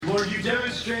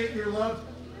demonstrate your love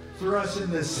for us in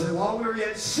this. And while we were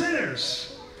yet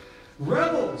sinners,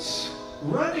 rebels,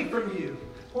 running from you,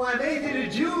 who have anything to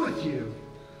do with you,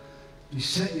 you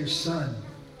sent your Son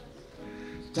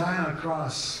to die on a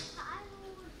cross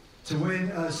to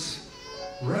win us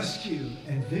rescue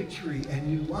and victory and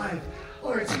new life.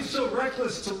 Lord, it seems so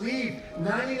reckless to leave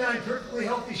 99 perfectly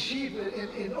healthy sheep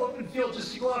in open field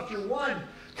just to go after one.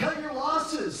 Cut your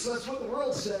losses. That's what the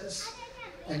world says.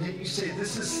 And yet you say,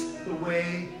 this is the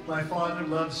way my Father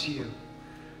loves you.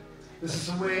 This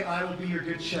is the way I will be your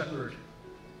good shepherd.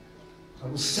 I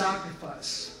will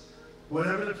sacrifice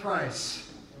whatever the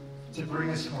price to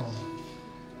bring us home.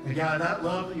 And God, that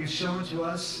love that you've shown to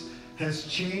us has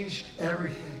changed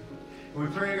everything. And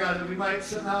we pray, God, that we might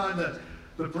somehow, in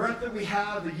the breath that we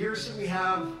have, the years that we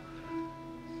have,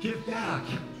 give back.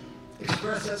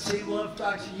 Express that same love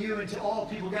back to you and to all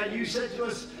people. God, you said to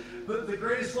us, the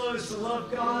greatest love is to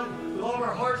love God with all of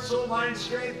our heart, soul, mind, and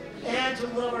strength, and to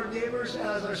love our neighbors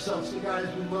as ourselves. So God,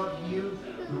 as we love you,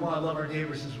 we want to love our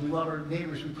neighbors. As we love our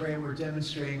neighbors, we pray we're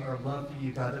demonstrating our love for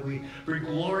you, God, that we bring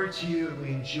glory to you and we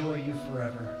enjoy you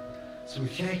forever. So we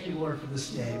thank you, Lord, for this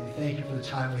day. We thank you for the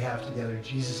time we have together. In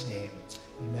Jesus' name,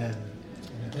 amen.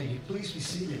 Amen. Thank you. Please be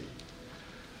seated.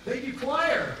 Thank you,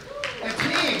 choir and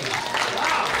team.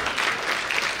 Wow.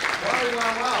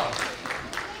 Wow.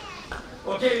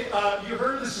 Okay, you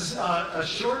heard this is a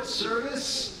short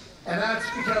service, and that's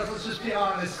because, let's just be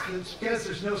honest, it's because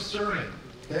there's no sermon,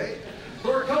 okay?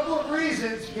 For a couple of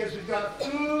reasons, because we've got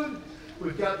food,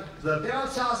 we've got the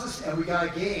bounce houses, and we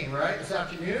got a game, right, this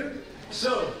afternoon?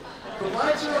 So, the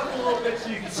lights are up a little bit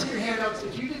so you can see your handouts.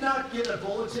 If you did not get a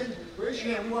bulletin, raise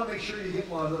your hand. We want to make sure you get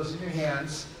one of those in your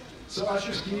hands. So,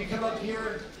 ushers, can you come up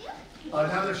here?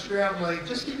 Now they're scrambling.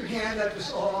 Just keep your hand up,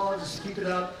 just keep it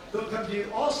up. They'll come to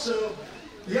you. Also,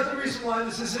 the other reason why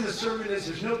this isn't a sermon is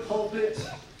there's no pulpit,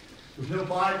 there's no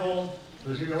Bible,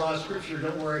 there's going to be a lot of scripture,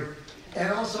 don't worry.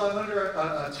 And also, I'm under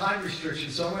a time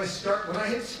restriction, so I'm going to start. When I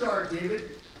hit start,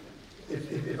 David,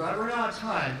 if I run out of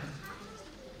time,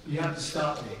 you have to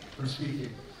stop me from speaking.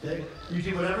 Okay? You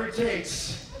do whatever it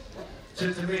takes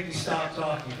to make me stop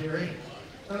talking. Okay, ready?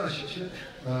 Oh, shit.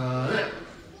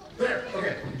 There.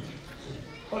 Okay.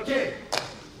 Okay.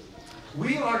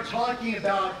 We are talking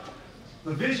about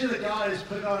the vision that God has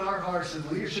put on our hearts as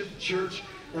leadership church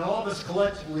and all of us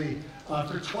collectively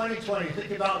for 2020.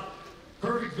 Think about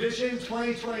perfect vision,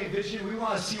 2020 vision. We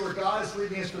want to see where God is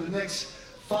leading us for the next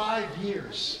 5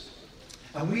 years.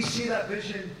 And we see that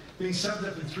vision being summed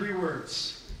up in 3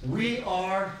 words. We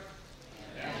are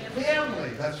family.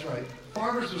 That's right.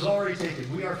 Farmers was already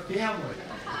taken. We are family.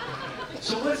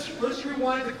 So let's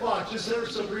rewind the clock just ever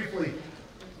so briefly.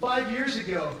 5 years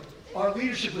ago, our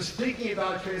leadership was thinking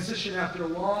about transition after a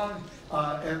long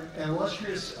and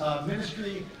illustrious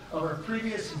ministry of our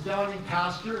previous founding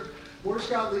pastor. Where's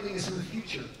God leading us in the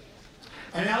future?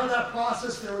 And out of that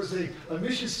process, there was a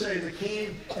mission study that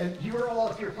came, and you were all,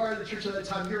 if you're part of the church at that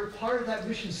time, you were part of that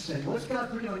mission study. What's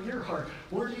God putting on your heart?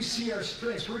 Where do you see our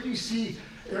strengths? Where do you see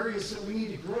areas that we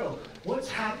need to grow? What's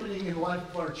happening in the life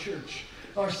of our church?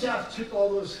 Our staff took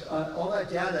all that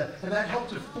data, and that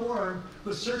helped to form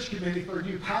the search committee for a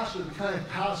new pastor, the kind of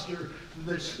pastor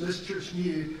that this church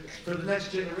needed for the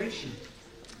next generation.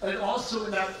 And also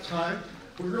in that time,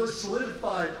 we really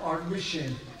solidified our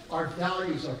mission, our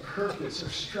values, our purpose, our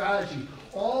strategy.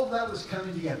 All of that was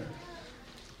coming together.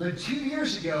 Then 2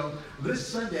 years ago, this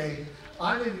Sunday,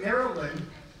 I'm in Maryland,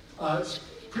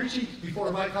 preaching before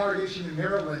my congregation in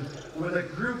Maryland with a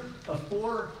group of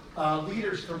 4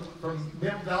 leaders from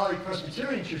Maple Valley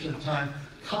Presbyterian Church at the time,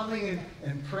 coming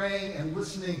and praying and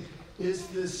listening, is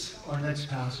this our next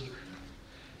pastor?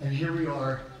 And here we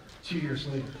are 2 years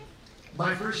later.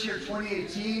 My first year,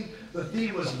 2018, the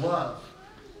theme was love.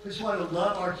 I just wanted to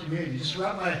love our community. Just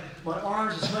wrap my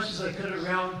arms as much as I could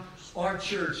around our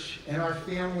church and our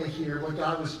family here, what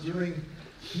God was doing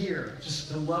here, just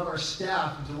to love our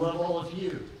staff and to love all of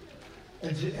you.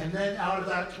 And then out of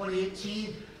that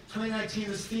 2019,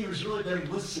 this theme has really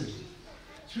been listen.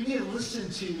 So we need to listen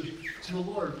to the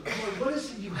Lord. Lord, what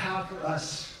is it you have for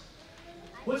us?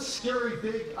 What scary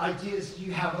big ideas do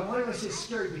you have? And why do I say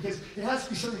scary? Because it has to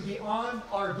be something beyond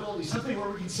our ability, something where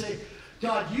we can say,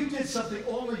 God, you did something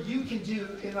only you can do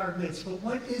in our midst. But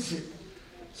what is it?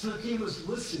 So the theme was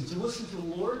listen, to listen to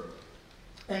the Lord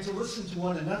and to listen to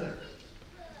one another.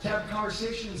 To have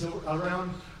conversations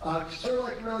around, sort of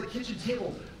like around the kitchen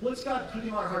table. What's God putting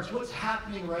in our hearts? What's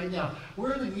happening right now?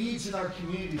 Where are the needs in our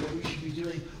community that we should be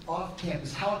doing off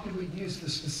campus? How can we use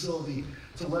this facility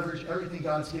to leverage everything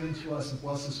God's given to us and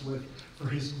bless us with for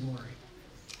His glory?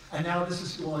 And now this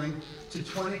is going to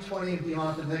 2020 and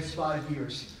beyond, the next 5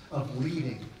 years of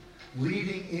leading.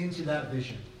 leading into that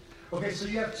vision. Okay, so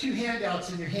you have two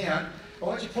handouts in your hand. I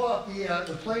want you to pull out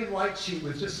the plain white sheet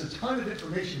with just a ton of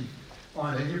information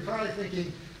on it. You're probably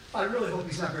thinking, I really hope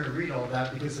he's not going to read all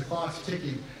that because the clock's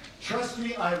ticking. Trust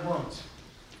me, I won't.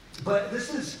 But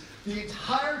this is the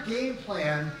entire game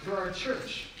plan for our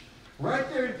church. Right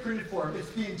there in printed form, it's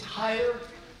the entire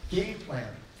game plan.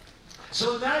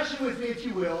 So imagine with me, if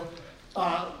you will,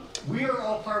 we are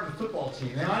all part of the football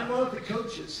team, and I'm one of the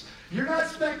coaches. You're not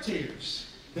spectators,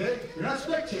 okay? You're not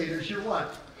spectators, you're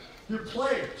what? You're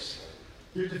players.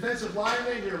 You're defensive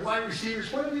linemen, you're wide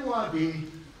receivers, whatever you want to be.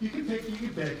 You can pick, you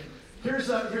can pick. Here's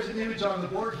an image on the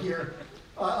board here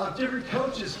of different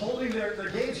coaches holding their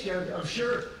games here. I'm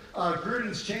sure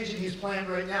Gruden's changing his plan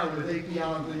right now with AP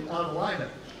out of the lineup.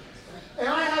 And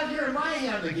I have here in my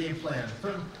hand the game plan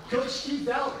from Coach Steve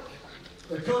Vallick,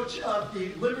 the coach of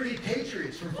the Liberty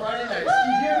Patriots from Friday night.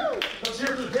 Steve here? Let's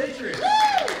hear for the Patriots.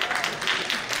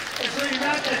 And so you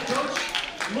got that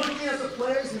coach looking at the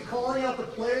plays and calling out the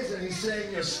plays, and he's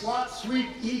saying, slot, sweep,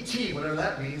 ET, whatever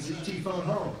that means, ET phone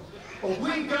home. Or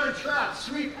wing, gun, trap,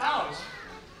 sweep, out.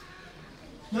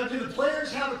 Now, do the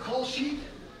players have a call sheet?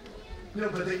 No,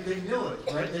 but they know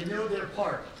it, right? They know their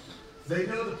part. They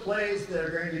know the plays that are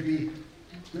going to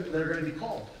be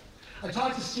called. I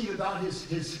talked to Steve about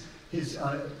his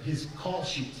call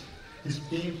sheet, his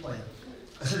game plan.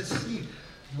 I said, Steve,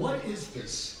 what is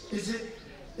this? Is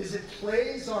it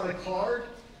plays on a card?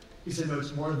 He said, no,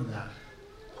 it's more than that.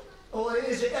 Oh,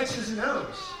 is it X's and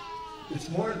O's? It's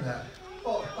more than that.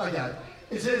 Oh, I got it.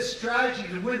 Is it a strategy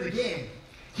to win the game?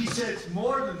 He said, it's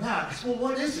more than that. I said, well,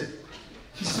 what is it?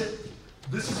 He said,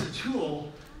 this is a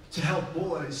tool to help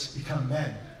boys become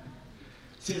men.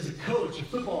 See, as a coach, a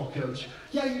football coach,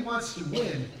 yeah, he wants to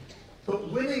win,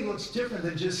 but winning looks different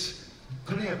than just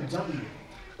putting up a W.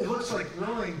 It looks like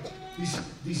growing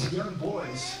these young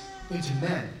boys into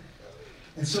men.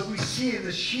 And so we see in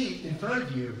the sheet in front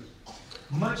of you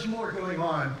much more going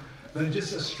on than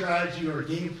just a strategy or a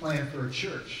game plan for a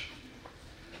church.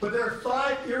 But there are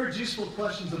 5 irreducible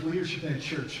questions of leadership in a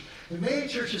church. And many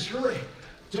churches really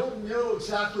don't know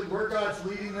exactly where God's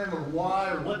leading them or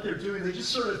why or what they're doing. They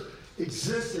just sort of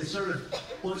exist. They sort of,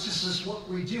 well, it's just what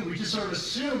we do. We just sort of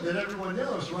assume that everyone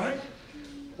knows, right?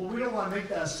 Well, we don't want to make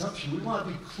that assumption. We want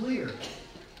to be clear.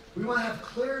 We want to have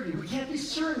clarity. We can't be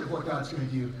certain of what God's going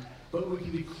to do, but we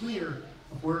can be clear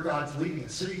of where God's leading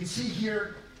us. So you can see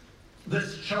here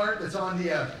this chart that's on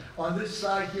this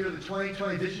side here, the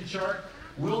 2020 vision chart.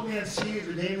 Will Mancini,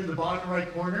 the name in the bottom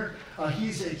right corner,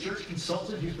 he's a church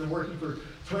consultant who's been working for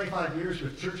 25 years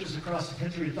with churches across the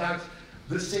country. In fact,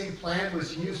 this same plan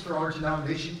was used for our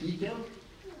denomination, ECO,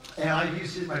 and I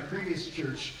used it in my previous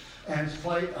church, and it's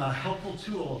quite a helpful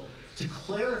tool to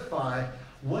clarify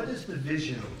what is the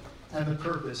vision and the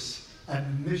purpose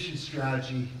and the mission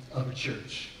strategy of a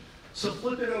church. So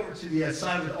flip it over to the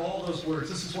side with all those words.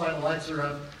 This is why the lights are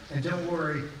up. And don't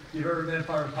worry, if you've ever been a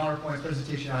part of a PowerPoint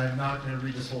presentation, I am not going to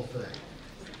read this whole thing.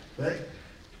 Okay?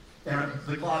 And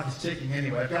the clock is ticking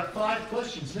anyway. I've got 5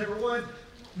 questions. Number 1,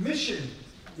 mission.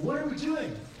 What are we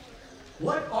doing?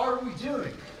 What are we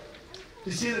doing?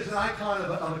 You see, there's an icon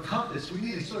of a compass. We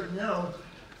need to sort of know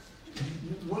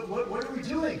what are we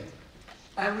doing?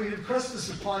 And we've impressed this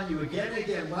upon you again and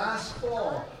again. Last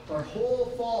fall, our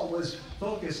whole fall was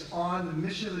focused on the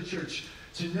mission of the church,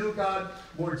 to know God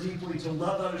more deeply, to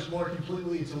love others more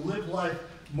completely, and to live life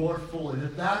more fully.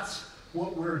 And that's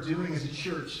what we're doing as a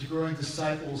church, to growing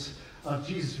disciples of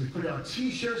Jesus. We put it on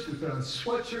t-shirts, we put it on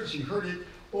sweatshirts, you heard it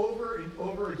over and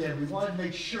over again. We want to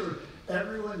make sure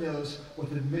everyone knows what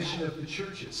the mission of the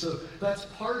church is. So that's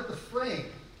part of the frame.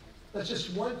 That's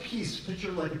just one piece,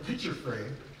 picture like a picture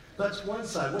frame. That's one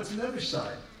side. What's another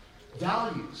side?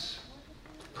 Values,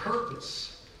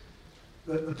 purpose,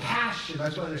 the passion.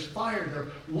 That's why there's fire there.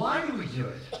 Why do we do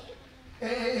it?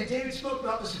 And David spoke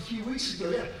about this a few weeks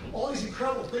ago. Yeah, all these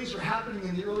incredible things were happening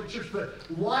in the early church, but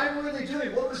why were they doing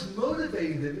it? What was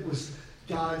motivating them? It was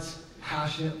God's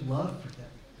passionate love for them,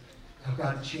 how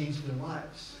God changed their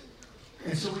lives.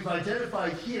 And so we've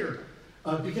identified here,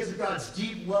 because of God's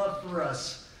deep love for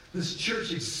us, this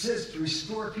church exists to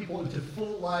restore people into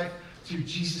full life through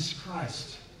Jesus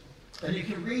Christ. And you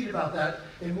can read about that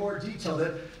in more detail,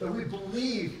 that we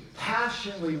believe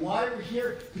passionately why we're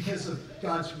here, because of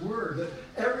God's word, that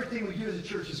everything we do as a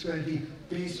church is going to be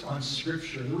based on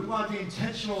Scripture. That we want to be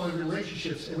intentional in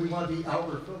relationships, and we want to be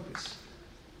outward focused.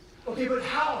 Okay, but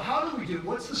how? How do we do it?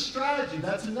 What's the strategy?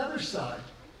 That's another side.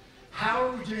 How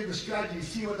are we doing the strategy? You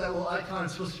see what that little icon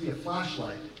is supposed to be a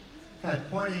flashlight, kind of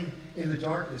pointing in the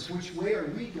darkness. Which way are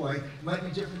we going? It might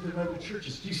be different than other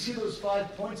churches. Do you see those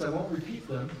 5 points? I won't repeat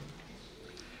them.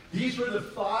 These were the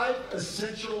 5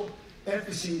 essential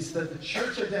emphases that the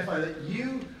church identified,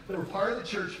 that were part of the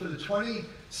church for the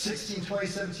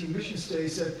 2016-2017 mission study,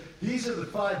 said these are the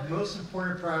 5 most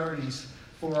important priorities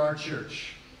for our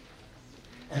church.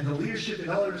 And the leadership and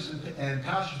elders and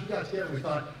pastors, we got together and we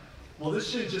thought, well, this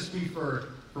shouldn't just be for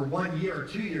 1 year or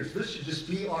 2 years. This should just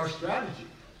be our strategy.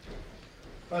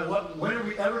 Right, when are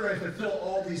we ever going to fulfill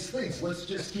all these things? Let's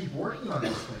just keep working on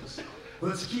these things.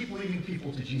 Let's keep leading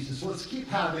people to Jesus. Let's keep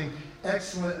having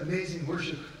excellent, amazing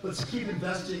worship. Let's keep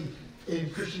investing in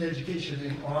Christian education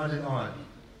and on and on.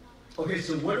 Okay,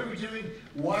 so what are we doing?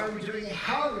 Why are we doing it?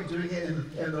 How are we doing it?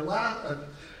 And the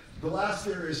last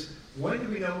there is, when do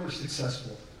we know we're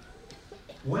successful?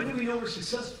 When do we know we're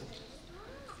successful?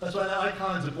 That's why that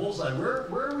icon's a bullseye. Where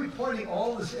are we pointing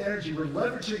all this energy? We're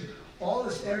leveraging all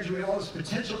this energy, we have all this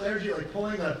potential energy, like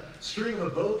pulling a string of a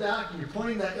bow back, and you're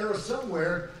pointing that arrow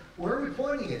somewhere. Where are we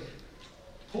pointing it?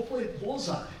 Hopefully at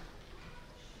bullseye.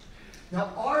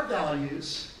 Now, our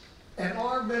values and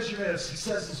our measurement of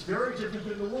success is very different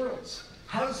than the world's.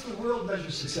 How does the world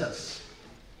measure success?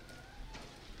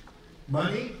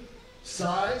 Money,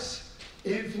 size,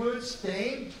 influence,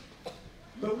 fame.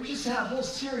 But we just had a whole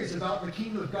series about the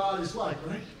kingdom of God is like,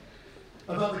 right?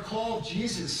 About the call of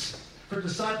Jesus for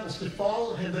disciples to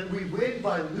follow him, that we win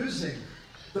by losing,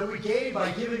 that we gain by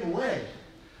giving away.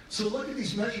 So look at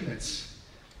these measurements.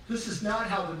 This is not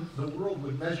how the world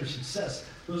would measure success.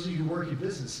 Those of you who work in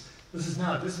business, this is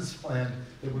not a business plan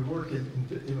that would work in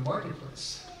the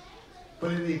marketplace.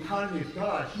 But in the economy of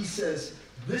God, he says,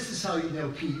 this is how you know,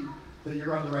 Pete, that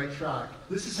you're on the right track.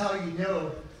 This is how you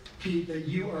know, Pete, that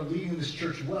you are leading this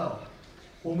church well.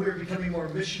 When we're becoming more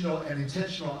missional and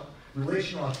intentional,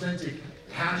 relational, authentic,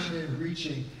 passionate, and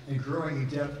reaching, and growing in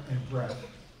depth and breadth.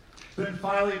 Then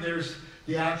finally, there's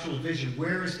the actual vision.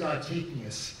 Where is God taking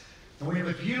us? And we have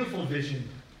a beautiful vision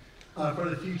for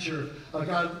the future of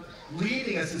God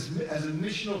leading us as a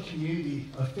missional community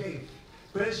of faith.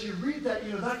 But as you read that,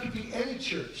 that could be any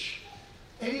church,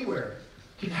 anywhere,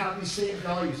 can have these same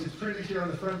values. It's printed here on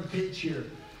the front of the page here.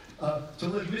 To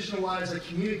live missional lives that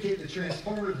communicate the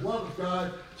transformative love of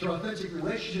God through authentic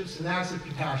relationships and acts of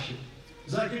compassion.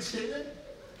 Is that a good statement?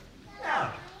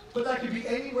 Yeah. But that could be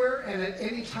anywhere and at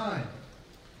any time.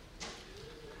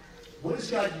 What is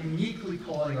God uniquely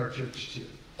calling our church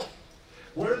to?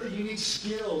 What are the unique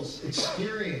skills,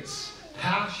 experience,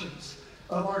 passions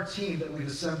of our team that we've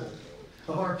assembled,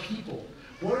 of our people?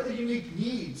 What are the unique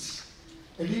needs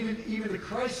and even the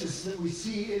crisis that we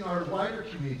see in our wider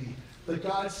community that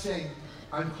God's saying,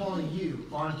 I'm calling you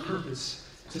on purpose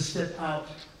to step out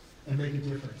and make a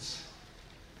difference?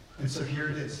 And so here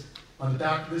it is. On the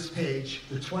back of this page,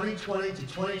 the 2020 to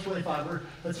 2025,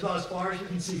 that's about as far as we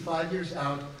can see 5 years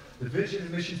out, the vision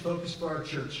and mission focus for our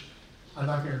church. I'm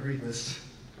not going to read this.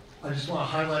 I just want to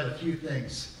highlight a few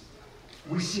things.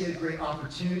 We see a great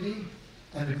opportunity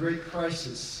and a great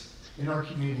crisis in our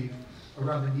community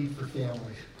around the need for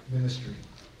family ministry.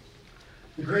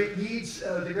 The great needs,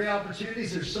 the great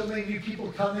opportunities, there's so many new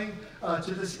people coming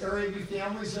to this area, new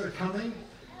families that are coming,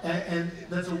 and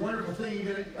that's a wonderful thing.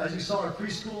 Even as you saw, our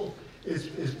preschool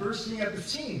is bursting at the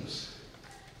seams.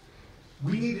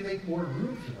 We need to make more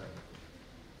room for them.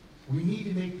 We need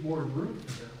to make more room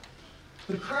for them.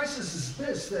 The crisis is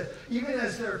this, that even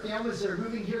as there are families that are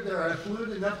moving here that are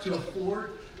affluent enough to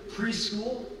afford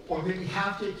preschool, or maybe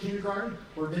half-day kindergarten,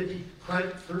 or maybe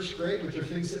private first grade, which are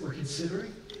things that we're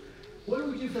considering, what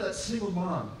do we do for that single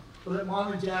mom, or that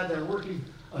mom and dad that are working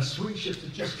a swing shift to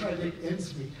just try to make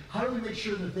ends meet? How do we make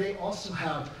sure that they also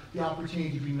have the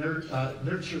opportunity to be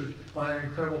nurtured by our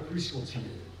incredible preschool team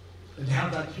and to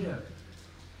have that kid?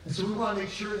 And so we want to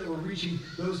make sure that we're reaching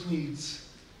those needs.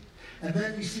 And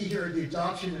then you see here the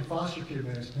adoption and foster care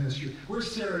ministry.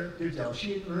 Where's Sarah Goodell? Is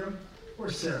she in the room?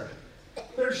 Where's Sarah?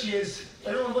 There she is.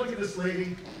 Everyone look at this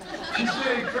lady. She's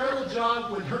doing an incredible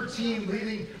job with her team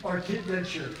leading our kid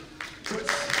venture.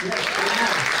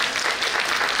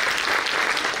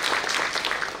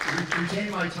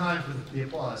 Retain my time for the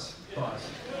applause.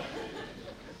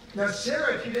 Now,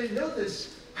 Sarah, if you didn't know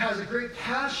this, has a great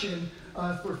passion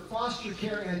for foster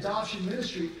care and adoption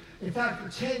ministry. In fact, for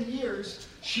 10 years,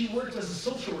 she worked as a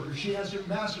social worker. She has her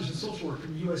master's in social work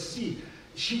from USC.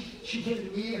 She came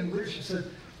to me and leadership said,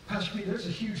 Pastor Pete, there's a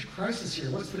huge crisis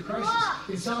here. What's the crisis?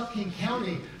 In South King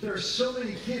County, there are so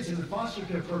many kids in the foster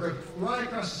care program. Right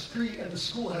across the street at the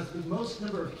school has the most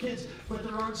number of kids, but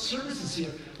there aren't services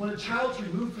here. When a child's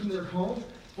removed from their home,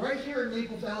 right here in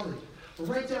Maple Valley, or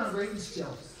right down in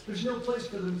Ravensdale, there's no place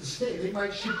for them to stay. They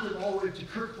might ship them all the way to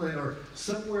Kirkland or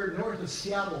somewhere north of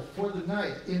Seattle for the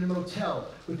night in a motel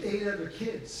with 8 other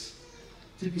kids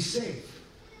to be safe.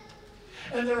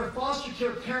 And there are foster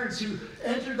care parents who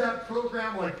entered that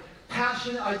program like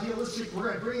passionate, idealistic, we're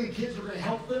going to bring in kids, we're going to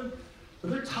help them, but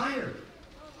they're tired.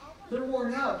 They're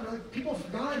worn out. They're like, people have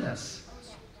forgotten us.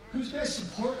 Who's going to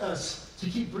support us to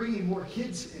keep bringing more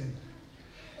kids in?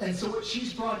 And so what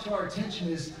she's brought to our attention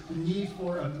is the need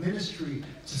for a ministry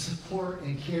to support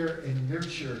and care and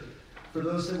nurture for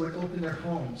those that would open their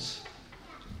homes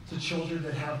to children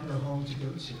that have no home to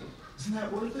go to. Isn't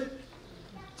that worth it?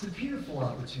 It's a beautiful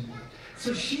opportunity.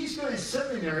 So she's going to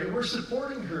seminary. We're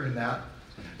supporting her in that.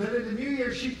 But in the new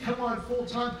year, she'd come on full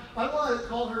time. I want to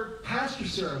call her Pastor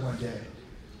Sarah one day,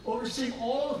 overseeing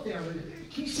all the family.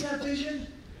 Can you see that vision?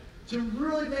 To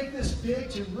really make this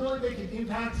big, to really make an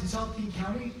impact in South King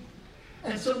County.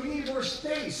 And so we need more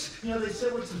space. You know, they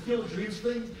said what's the Field of Dreams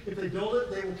thing? If they build it,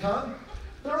 they will come.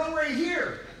 They're already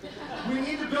here. We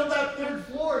need to build that third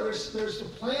floor. There's a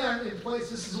plan in place.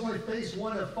 This is only phase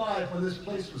 1 of 5 when this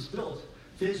place was built.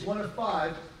 Phase 1 of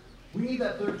 5. We need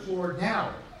that third floor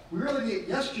now. We really need it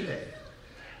yesterday.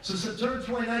 So September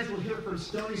 29th, we'll hear from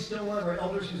Stoney Stone, one of our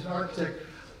elders who's an architect,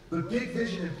 the big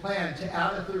vision and plan to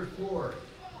add a third floor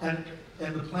and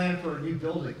the plan for a new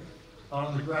building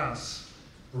on the grass.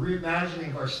 A reimagining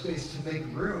of our space to make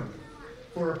room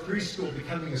for a preschool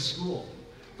becoming a school,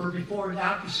 for before and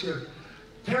after school.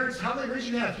 Parents, how many raise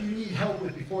your hand if you need help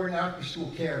with before and after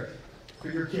school care for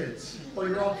your kids? Oh,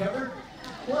 you're all covered?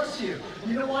 Bless you.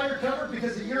 You know why you're covered?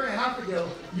 Because a year and a half ago,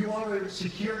 you wanted to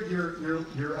secure your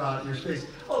space.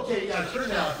 Okay, yeah, turn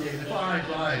it out, David.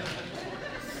 Fine.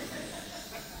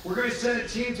 We're going to send a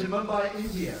team to Mumbai,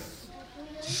 India,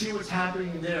 to see what's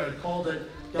happening there. A call that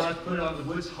God put on the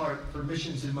Woods' heart for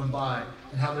missions in Mumbai,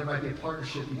 and how there might be a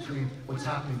partnership between what's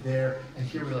happening there and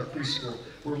here with our preschool.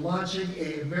 We're launching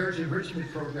a marriage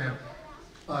enrichment program.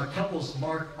 Couples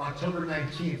mark October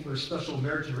 19th for a special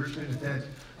marriage enrichment event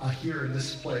here in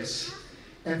this place.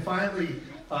 And finally,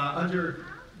 under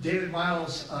David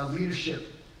Miles'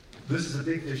 leadership, this is a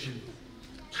big vision.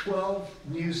 12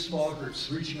 new small groups,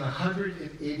 reaching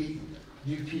 180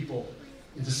 new people,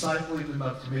 and discipling them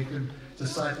up to make them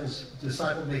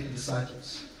disciple-making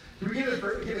disciples. Can we give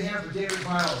a hand for David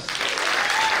Miles?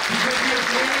 He's going to be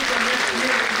ordained on next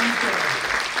year at Utah.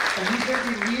 And he's going to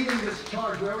be leading this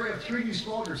charge. We already have 3 new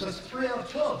small groups. That's 3 out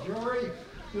of 12.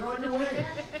 You're on your way.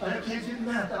 I can't do the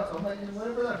math.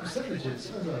 Whatever that percentage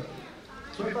is.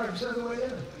 25% of the way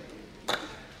in.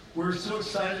 We're so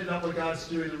excited about what God's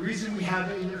doing. The reason we have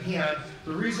it in your hand,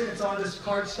 the reason it's on this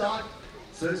cardstock,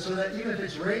 so that even if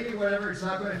it's raining or whatever, it's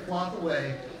not going to flop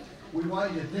away. We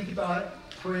want you to think about it,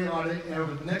 pray on it, and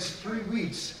over the next 3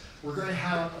 weeks, we're going to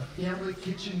have a family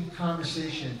kitchen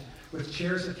conversation with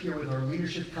chairs up here with our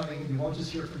leadership coming. You won't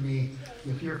just hear from me.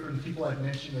 You'll hear from the people I've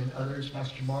mentioned and others,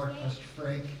 Pastor Mark, Pastor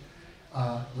Frank,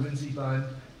 Lindsey Bunn,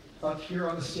 up here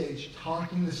on the stage,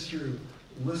 talking this through,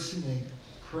 listening,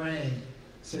 praying,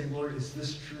 saying, Lord, is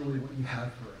this truly what you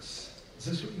have for us? Is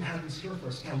this what you have in store for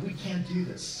us? God, we can't do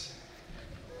this.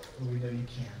 But we know you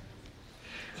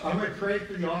can. I'm going to pray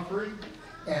for the offering,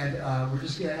 and we're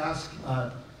just going to ask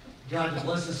God to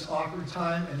bless this offering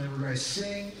time, and then we're going to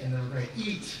sing, and then we're going to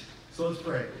eat. So let's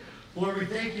pray. Lord, we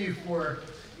thank you for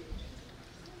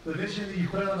the vision that you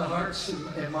put on the hearts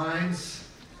and minds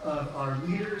of our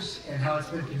leaders and how it's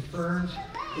been confirmed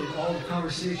in all the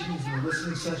conversations and the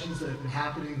listening sessions that have been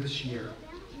happening this year.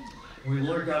 And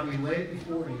Lord God, we lay it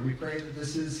before you. We pray that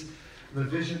this is the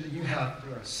vision that you have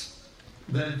for us.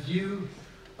 That in view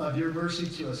of your mercy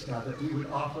to us, God, that we would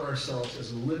offer ourselves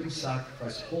as a living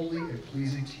sacrifice, holy and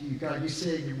pleasing to you. God, you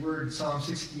say in your word in Psalm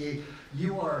 68,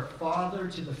 you are a father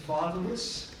to the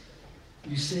fatherless.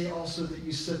 You say also that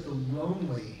you set the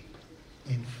lonely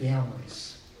in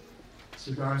families.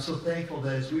 So God, I'm so thankful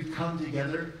that as we've come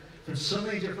together from so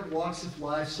many different walks of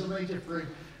life, so many different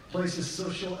places,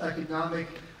 social, economic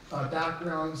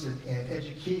backgrounds and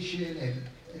education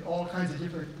and all kinds of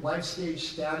different life stage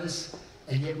status,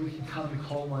 and yet we can come and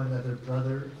call one another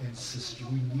brother and sister.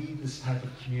 We need this type of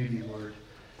community, Lord.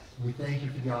 And we thank you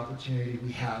for the opportunity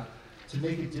we have to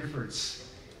make a difference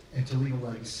and to leave a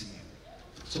legacy.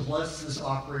 So bless this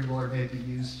offering, Lord. May it be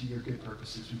used to your good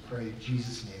purposes. We pray in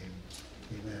Jesus'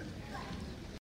 name. Amen.